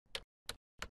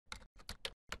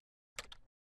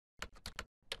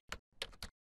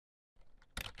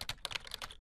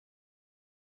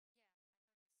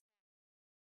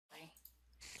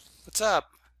what's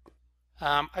up?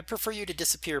 I'd prefer you to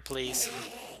disappear, please.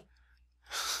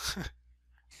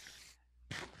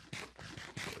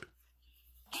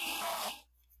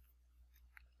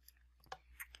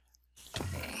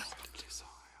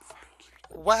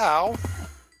 Wow.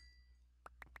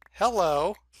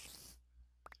 Hello.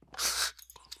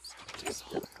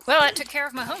 Well, that took care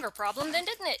of my hunger problem then,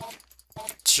 didn't it?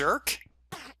 Jerk.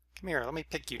 Come here, let me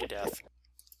pick you to death.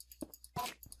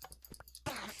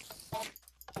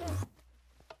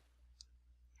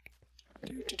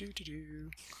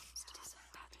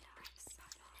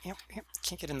 Yep,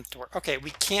 can't get in the door. Okay, we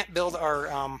can't build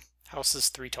our houses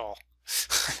 3 tall.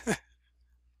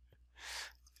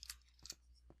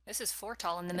 This is 4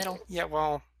 tall in the middle. Yeah,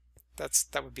 well,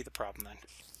 that would be the problem then.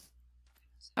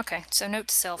 Okay, so note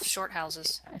to self: short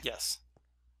houses. Yes,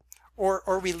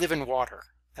 or we live in water.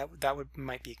 That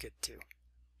might be good too.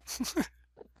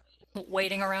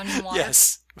 Wading around in water.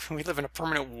 Yes, we live in a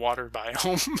permanent water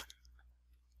biome.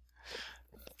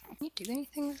 Can you do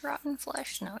anything with rotten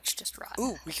flesh? No, it's just rotten.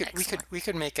 Ooh, we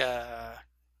could make a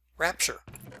rapture.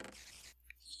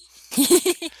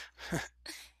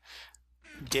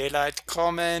 Daylight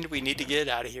coming. We need to get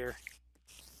out of here.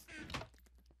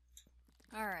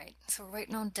 Alright, so we're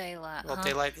waiting on daylight. Well,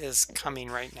 daylight is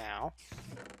coming right now.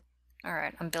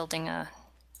 Alright, I'm building an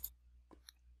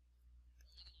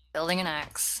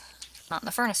axe. Not in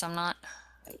the furnace, I'm not.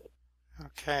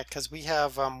 Okay, because we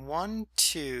have 1,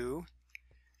 2,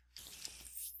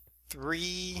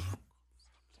 3.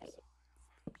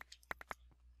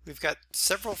 We've got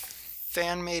several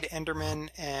fan-made Endermen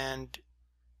and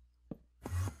a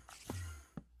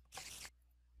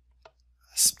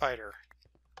spider.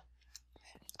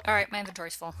 Alright, my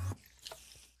inventory's full.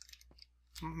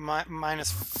 Mine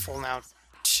is full now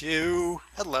too.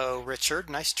 Hello,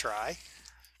 Richard. Nice try.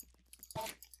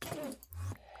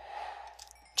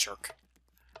 Jerk.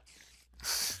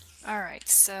 Alright,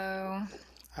 so...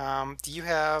 do you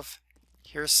have...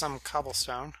 Here's some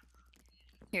cobblestone.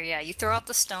 Here, yeah, you throw out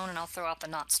the stone and I'll throw out the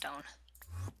not stone.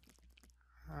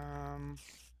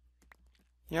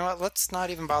 You know what? Let's not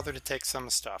even bother to take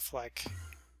some stuff, like...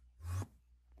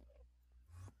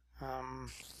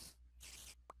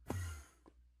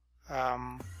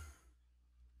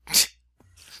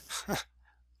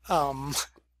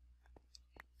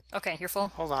 Okay, you're full?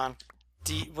 Hold on.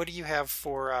 What do you have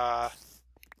for,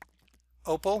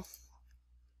 opal?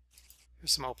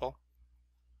 Here's some opal.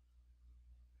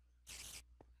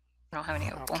 I don't have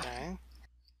any opal. Okay.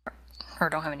 Or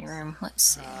don't have any room. Let's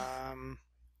see.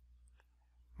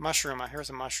 Mushroom. Here's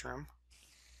a mushroom.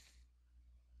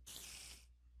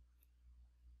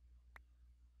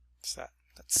 What's that?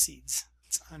 That's seeds.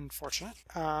 It's unfortunate.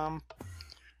 I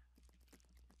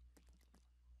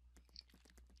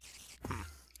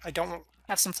don't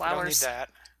have some I flowers. don't need that.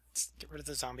 Let's get rid of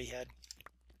the zombie head.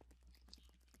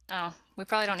 Oh, we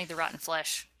probably don't need the rotten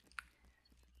flesh.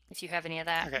 If you have any of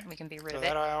that, okay. we can be rid Throw of it.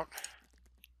 that out.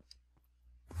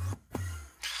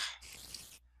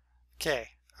 Okay.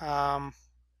 I'm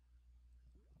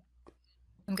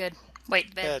good.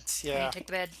 Wait, bed. Beds, yeah. I need to take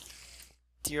the bed.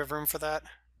 Do you have room for that?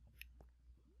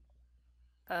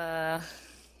 Do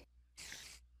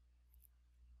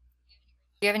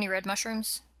you have any red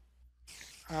mushrooms?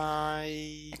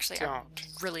 Actually, don't. I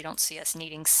really don't see us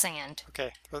needing sand.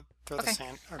 Okay, throw the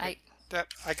sand. Okay.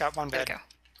 I got one bed. There you go.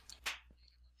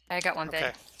 I got one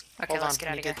bed. Okay, Hold let's on. get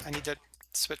out of here. I need to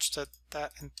switch to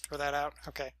that and throw that out.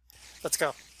 Okay, let's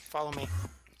go. Follow me.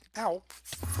 Ow.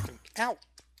 Fucking ow.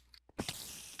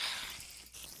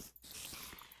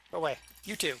 Go away.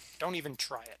 You two. Don't even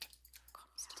try it.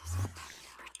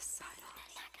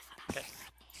 Okay.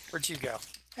 Where'd you go?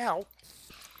 Ow.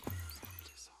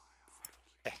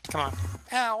 Okay, come on.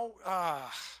 Ow.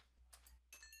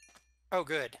 Oh,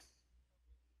 good.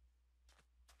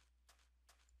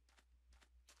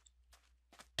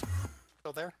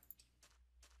 Still there?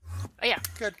 Oh, yeah.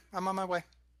 Good. I'm on my way.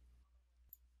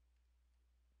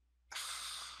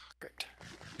 Great.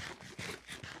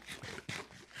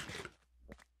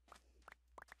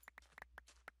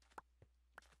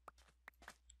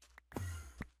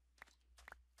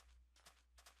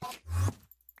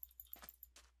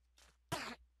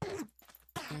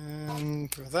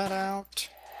 And throw that out.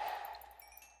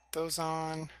 Those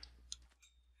on.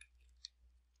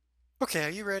 Okay, are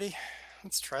you ready?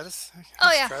 Let's try this.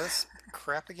 Oh, yeah. Try this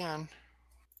crap again.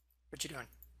 What you doing?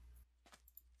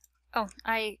 Oh,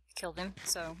 I killed him,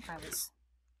 so I was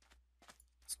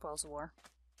spoils of war.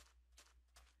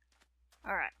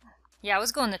 Alright. Yeah, I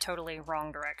was going the totally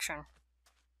wrong direction.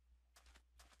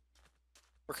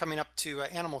 We're coming up to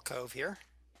Animal Cove here.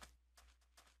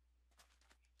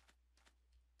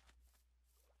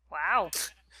 Wow.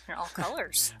 They're all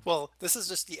colors. Well, this is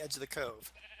just the edge of the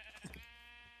cove.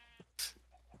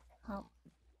 Oh.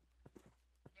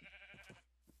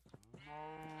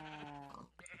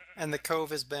 And the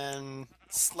cove has been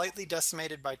slightly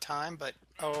decimated by time, but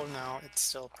oh no, it's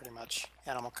still pretty much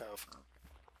Animal Cove.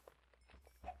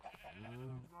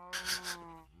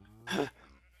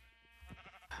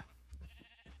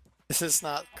 This is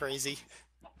not crazy.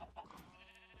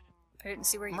 I didn't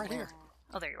see where you I'm right were. here.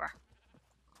 Oh, there you are.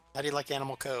 How do you like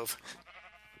Animal Cove?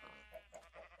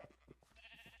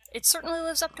 It certainly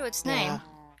lives up to its name. Yeah.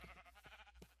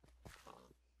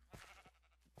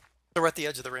 So we're at the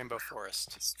edge of the Rainbow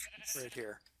Forest, right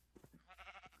here.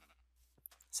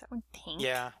 Is that one pink?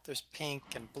 Yeah, there's pink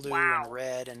and blue Wow. and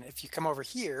red, and if you come over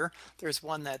here, there's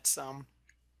one that's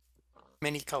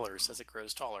many colors as it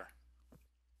grows taller.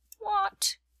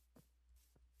 What?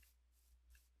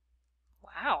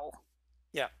 Wow.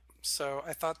 Yeah, so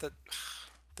I thought that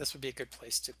this would be a good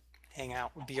place to hang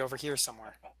out, would be over here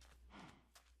somewhere.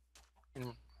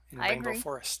 In I Rainbow agree.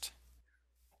 Forest.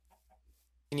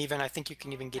 And even, I think you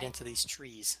can even get into these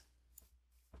trees.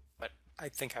 But I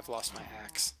think I've lost my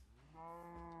axe.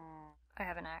 I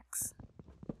have an axe.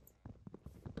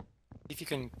 If you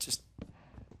can just...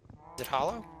 Is it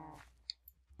hollow?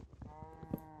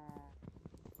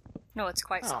 No, it's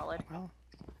quite solid. Well,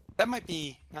 that might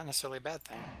be not necessarily a bad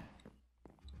thing.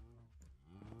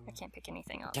 I can't pick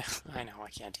anything up. Yeah, I know, I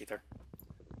can't either.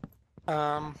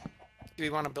 Do we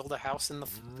want to build a house in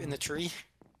the tree?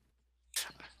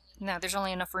 No, there's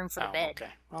only enough room for the Oh, bed.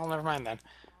 okay. Well, never mind then.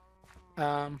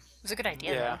 It was a good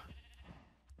idea, Yeah.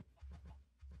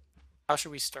 How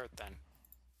should we start then?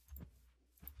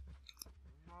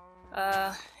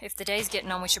 though. If the day's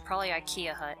getting on, we should probably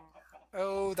IKEA hut.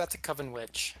 Oh, that's a coven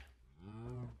witch.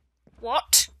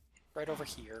 What? Right over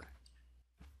here.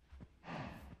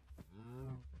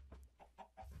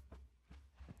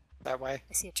 That way?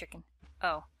 I see a chicken.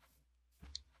 Oh.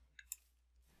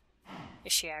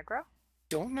 Is she aggro?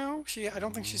 Don't know. I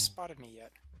don't think she's spotted me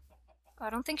yet. I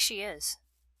don't think she is.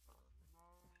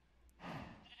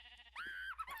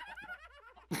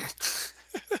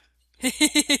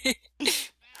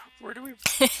 Where do we...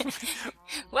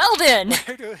 Well then!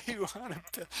 Where do we want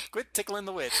to... Quit tickling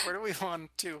the witch. Where do we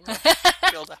want to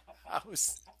build a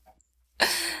house?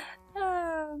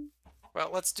 Well,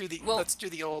 let's do the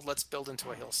old let's build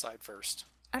into a hillside first.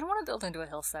 I don't want to build into a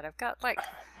hillside.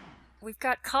 We've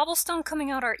got cobblestone coming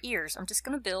out our ears. I'm just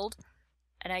gonna build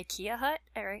an IKEA hut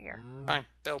right here. Fine,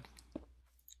 build.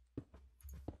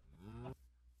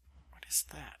 What is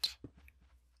that?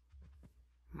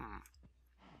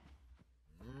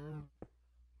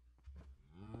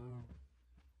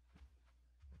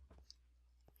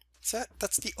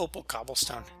 That's the opal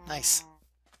cobblestone. Nice.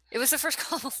 It was the first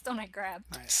cobblestone I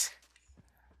grabbed. Nice.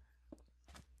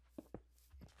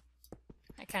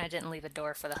 I kind of didn't leave a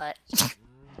door for the hut.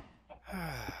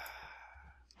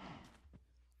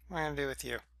 What am I gonna do with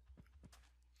you?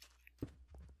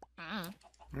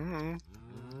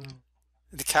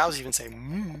 The cows even say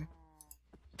 "mmm."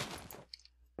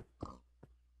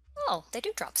 Oh, they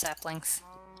do drop saplings.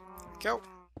 Go.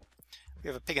 We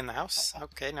have a pig in the house.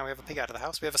 Okay, now we have a pig out of the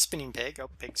house. We have a spinning pig. Oh,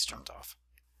 pig's jumped off.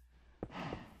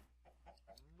 Can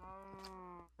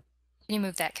you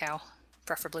move that cow?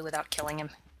 Preferably without killing him.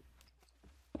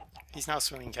 He's now a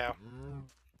swimming cow.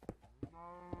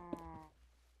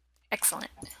 Excellent.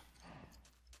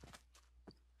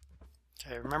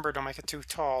 Okay, remember, don't make it too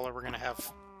tall or we're going to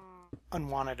have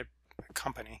unwanted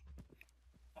company.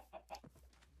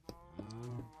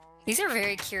 These are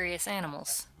very curious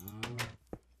animals.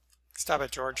 Stop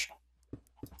it, George.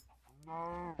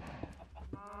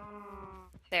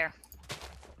 There.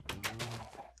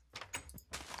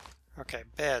 Okay,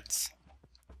 beds.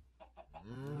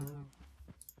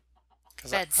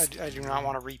 Because Beds. I do not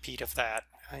want a repeat of that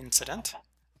incident.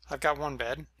 I've got one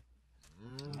bed.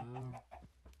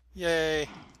 Yay.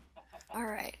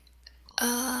 Alright.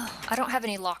 I don't have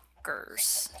any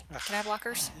lockers. Can I have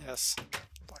lockers? Yes.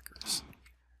 Lockers.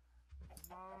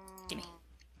 Gimme.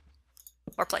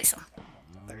 Or place them.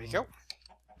 There you go.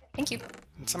 Thank you.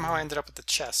 And somehow I ended up with the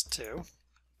chest, too.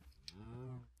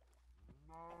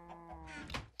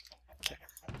 Okay.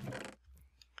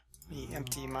 Let me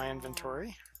empty my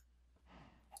inventory.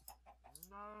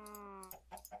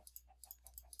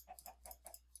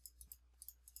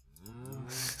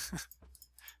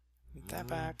 Need that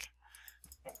back.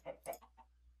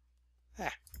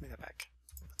 Give me that back.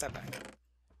 Put that back.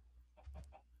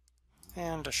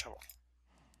 And a shovel.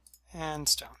 And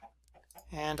stone.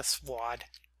 And a swad.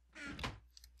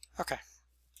 Okay.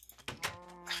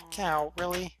 Cow,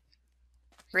 really?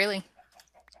 Really?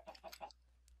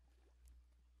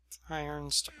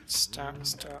 Iron, stone,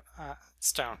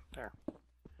 stone. There.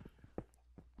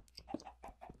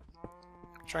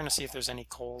 Trying to see if there's any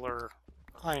coal or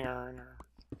iron or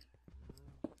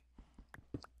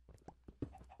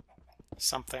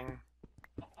something.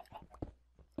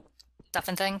 Stuff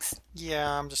and things?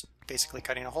 Yeah, I'm just basically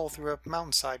cutting a hole through a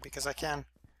mountainside because I can.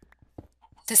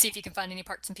 To see if you can find any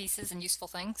parts and pieces and useful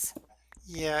things?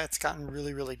 Yeah, it's gotten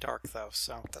really, really dark though,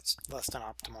 so that's less than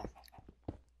optimal.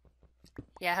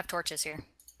 Yeah, I have torches here.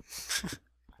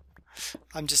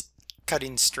 I'm just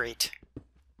cutting straight.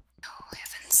 Oh,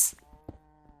 heavens.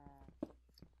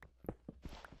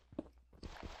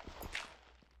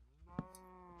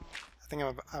 I think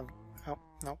I'm oh,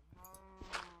 no.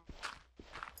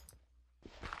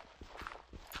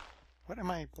 What am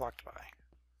I blocked by?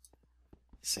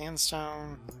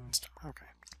 Sandstone. Okay.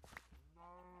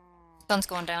 Sun's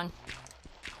going down.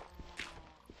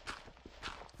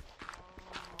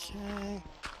 Okay.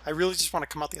 I really just want to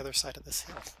come out the other side of this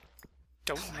hill.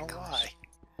 Don't know why.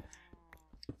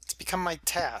 It's become my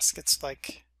task. It's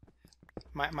like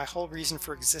my whole reason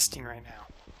for existing right now.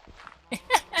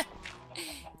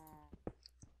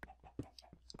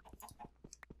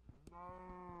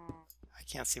 I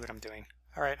can't see what I'm doing.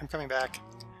 Alright, I'm coming back.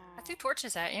 I threw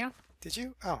torches at you. Did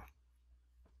you? Oh.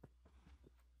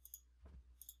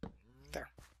 There.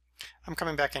 I'm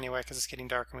coming back anyway because it's getting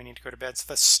dark and we need to go to bed so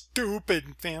the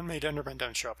stupid fan-made Endermen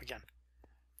don't show up again.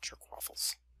 Jerk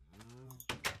waffles.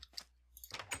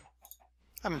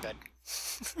 I'm in bed.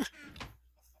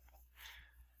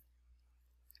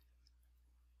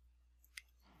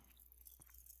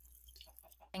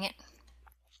 Dang it.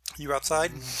 You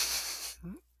outside?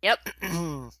 Yep.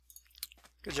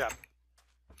 Good job.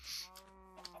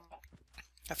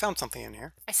 I found something in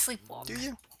here. I sleepwalk. Do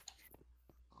you?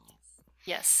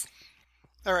 Yes.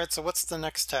 Alright, so what's the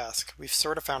next task? We've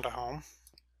sort of found a home.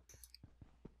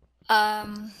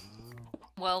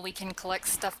 Well, we can collect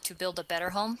stuff to build a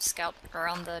better home, scout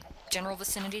around the general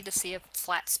vicinity to see a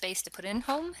flat space to put in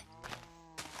home,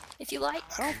 if you like.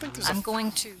 I don't think there's I'm a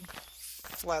going to...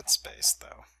 flat space,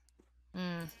 though.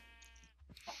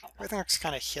 Everything looks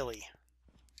kind of hilly.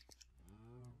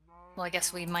 Well, I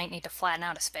guess we might need to flatten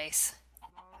out a space.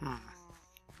 Hmm.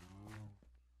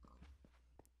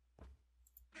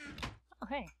 Oh,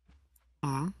 hey.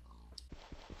 Hmm?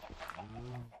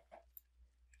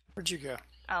 Where'd you go?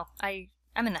 Oh,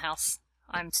 I'm in the house.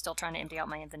 I'm still trying to empty out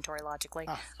my inventory logically.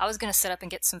 Oh. I was going to set up and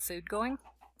get some food going.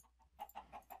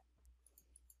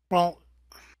 Well...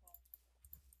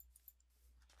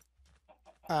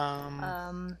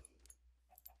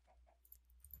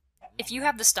 If you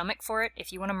have the stomach for it,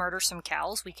 if you want to murder some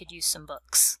cows, we could use some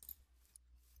books.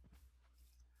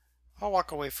 I'll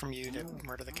walk away from you to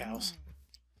murder the cows.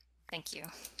 Thank you.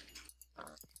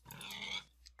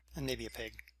 And maybe a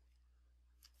pig.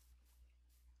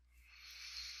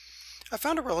 I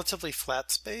found a relatively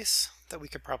flat space that we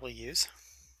could probably use.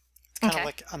 It's kind of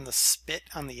like on the spit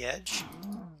on the edge.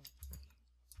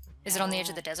 Is it on the edge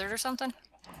of the desert or something?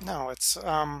 No, it's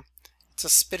a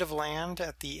spit of land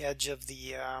at the edge of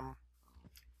the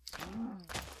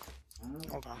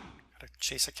hold on, gotta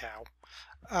chase a cow.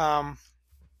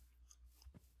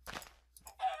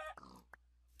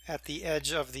 At the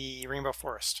edge of the rainbow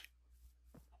forest.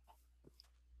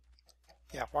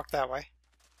 Yeah, walk that way.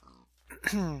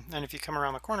 And if you come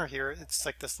around the corner here, it's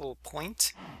like this little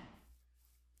point.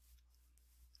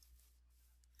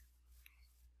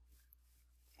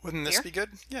 Wouldn't this Here? be good?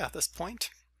 Yeah, this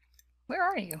point. Where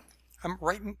are you? I'm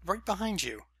right behind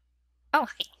you. Oh,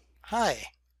 hi. Hi.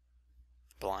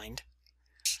 Blind.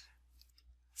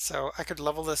 So I could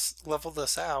level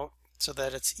this out so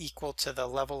that it's equal to the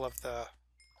level of the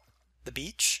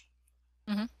beach.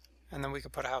 Mm-hmm. And then we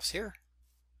could put a house here.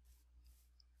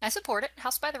 I support it.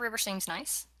 House by the river seems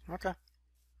nice. Okay.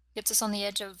 Gets us on the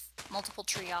edge of multiple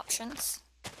tree options.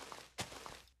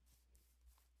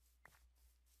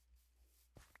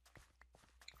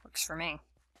 Works for me.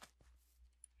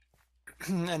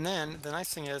 And then the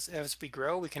nice thing is, as we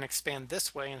grow, we can expand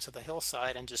this way into the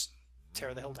hillside and just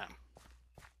tear the hill down.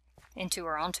 Into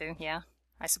or onto, yeah.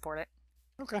 I support it.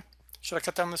 Okay. Should I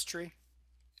cut down this tree?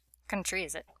 What kind of tree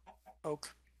is it?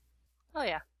 Oak. Oh,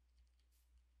 yeah.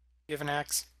 You have an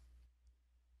axe?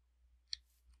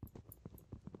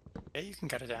 Yeah, you can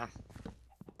cut it down.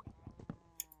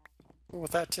 Cool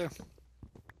with that too.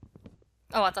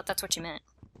 Oh, I thought that's what you meant.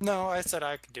 No, I said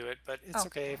I could do it, but it's Oh.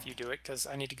 okay if you do it, because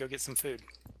I need to go get some food.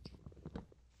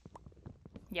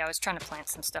 Yeah, I was trying to plant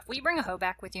some stuff. Will you bring a hoe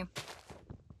back with you?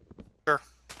 Sure.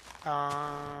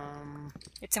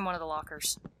 It's in one of the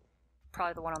lockers.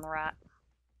 Probably the one on the right.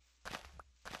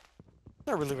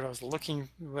 Not really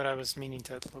what I was meaning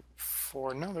to look for.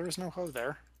 for... No, there is no hoe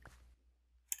there.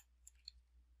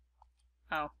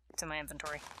 Oh, it's in my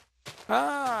inventory.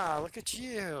 Ah, look at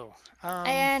you.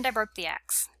 And I broke the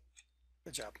axe.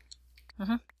 Good job.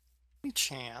 Mm-hmm. Any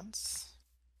chance?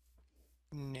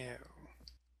 No.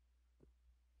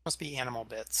 Must be animal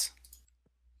bits.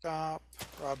 Chop,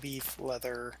 raw beef,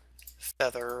 leather,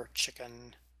 feather,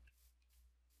 chicken.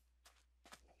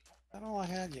 Is that all I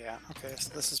had? Yeah. Okay,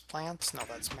 so this is plants. No,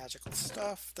 that's magical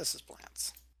stuff. This is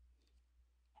plants.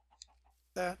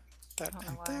 That, I don't know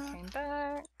and why that. I came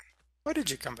back. Why did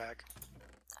you come back?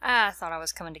 I thought I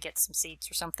was coming to get some seeds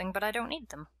or something, but I don't need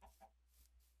them.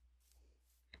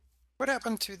 What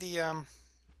happened to the,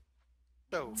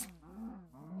 stove?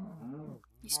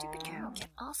 You stupid cow, get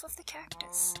off of the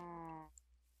cactus.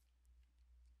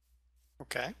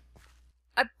 Okay.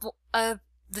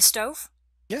 The stove?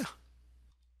 Yeah.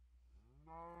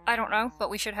 I don't know,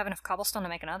 but we should have enough cobblestone to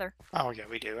make another. Oh, yeah,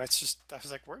 we do. It's just, I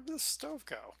was like, where did the stove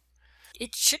go?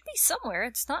 It should be somewhere.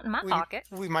 It's not in my pocket.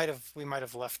 We might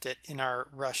have left it in our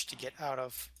rush to get out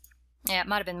of Yeah, it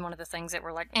might have been one of the things that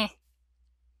were like, eh.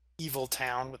 Evil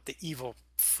Town with the evil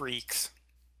freaks.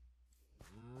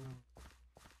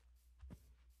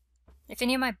 If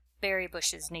any of my berry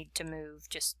bushes need to move,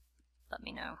 just let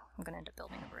me know. I'm going to end up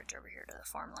building a bridge over here to the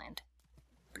farmland.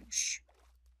 Boosh.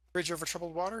 Bridge over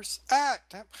troubled waters? Ah!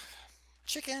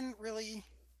 Chicken, really?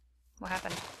 What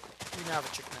happened? We now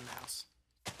have a chicken in the house.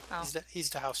 Oh. He's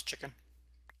the house chicken.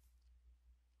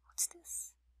 What's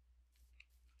this?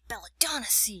 Belladonna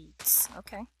seeds!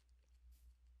 Okay.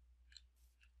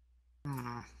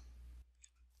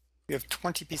 We have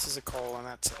 20 pieces of coal and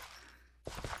that's it.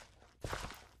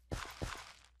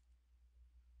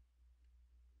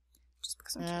 Just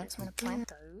because I'm curious, I'm going to plant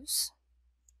those.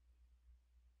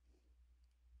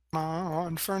 Come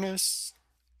on, furnace.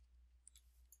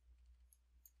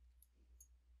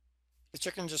 The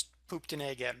chicken just pooped an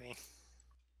egg at me.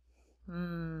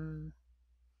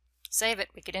 Save it.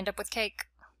 We could end up with cake.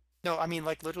 No, I mean,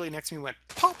 like, literally next to me went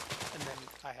pop! And then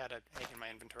I had an egg in my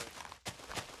inventory.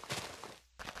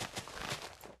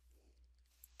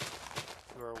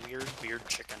 You're a weird, weird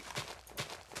chicken.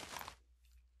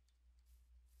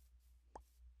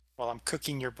 While I'm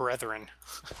cooking your brethren.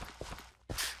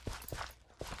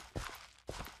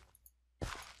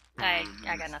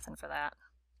 I got nothing for that.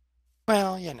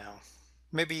 Well, you know.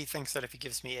 Maybe he thinks that if he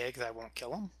gives me eggs, I won't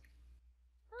kill him.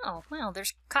 Oh, well,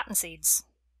 there's cotton seeds.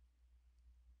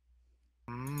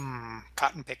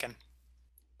 Cotton picking.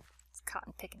 It's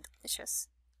cotton picking delicious.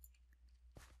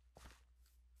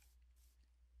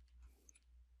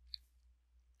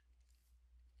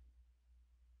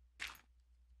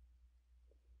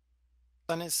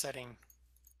 Sun is setting.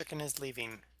 Chicken is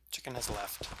leaving. Chicken has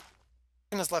left.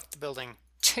 Chicken has left the building.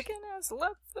 Chicken has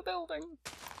left the building.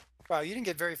 Wow, you didn't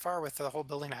get very far with the whole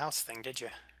building a house thing, did you?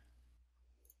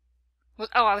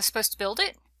 Oh, I was supposed to build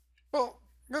it? Well,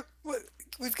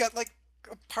 we've got like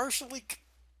a partially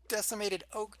decimated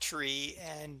oak tree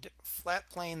and flat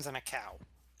plains and a cow.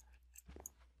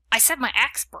 I said my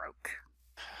axe broke.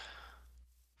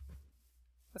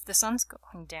 If the sun's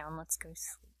going down, let's go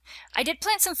sleep. I did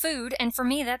plant some food, and for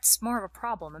me that's more of a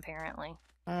problem, apparently.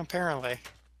 Apparently.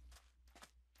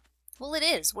 Well, it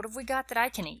is. What have we got that I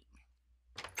can eat?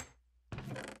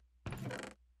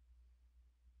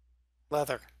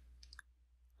 Leather.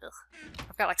 Ugh.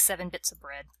 I've got like 7 bits of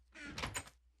bread.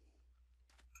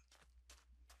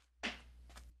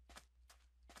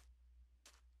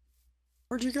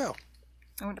 Where'd you go?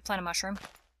 I went to plant a mushroom.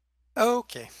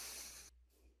 Okay.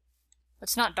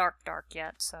 It's not dark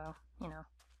yet, so, you know.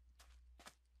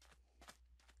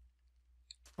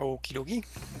 Okie dokie.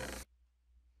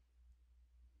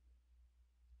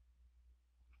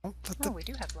 Oh, we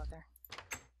do have leather.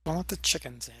 Don't let the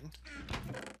chickens in.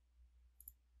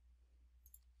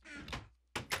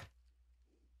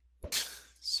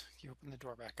 So you open the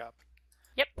door back up.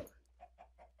 Yep.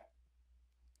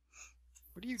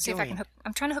 What are you See doing? if I can hook.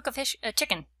 I'm trying to hook a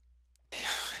chicken.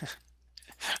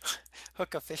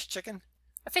 Hook a fish chicken?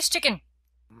 A fish chicken!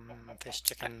 Fish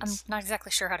chickens. I'm not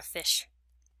exactly sure how to fish.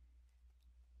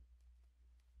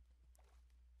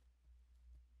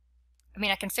 I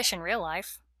mean, I can fish in real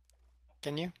life.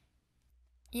 Can you?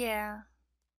 Yeah.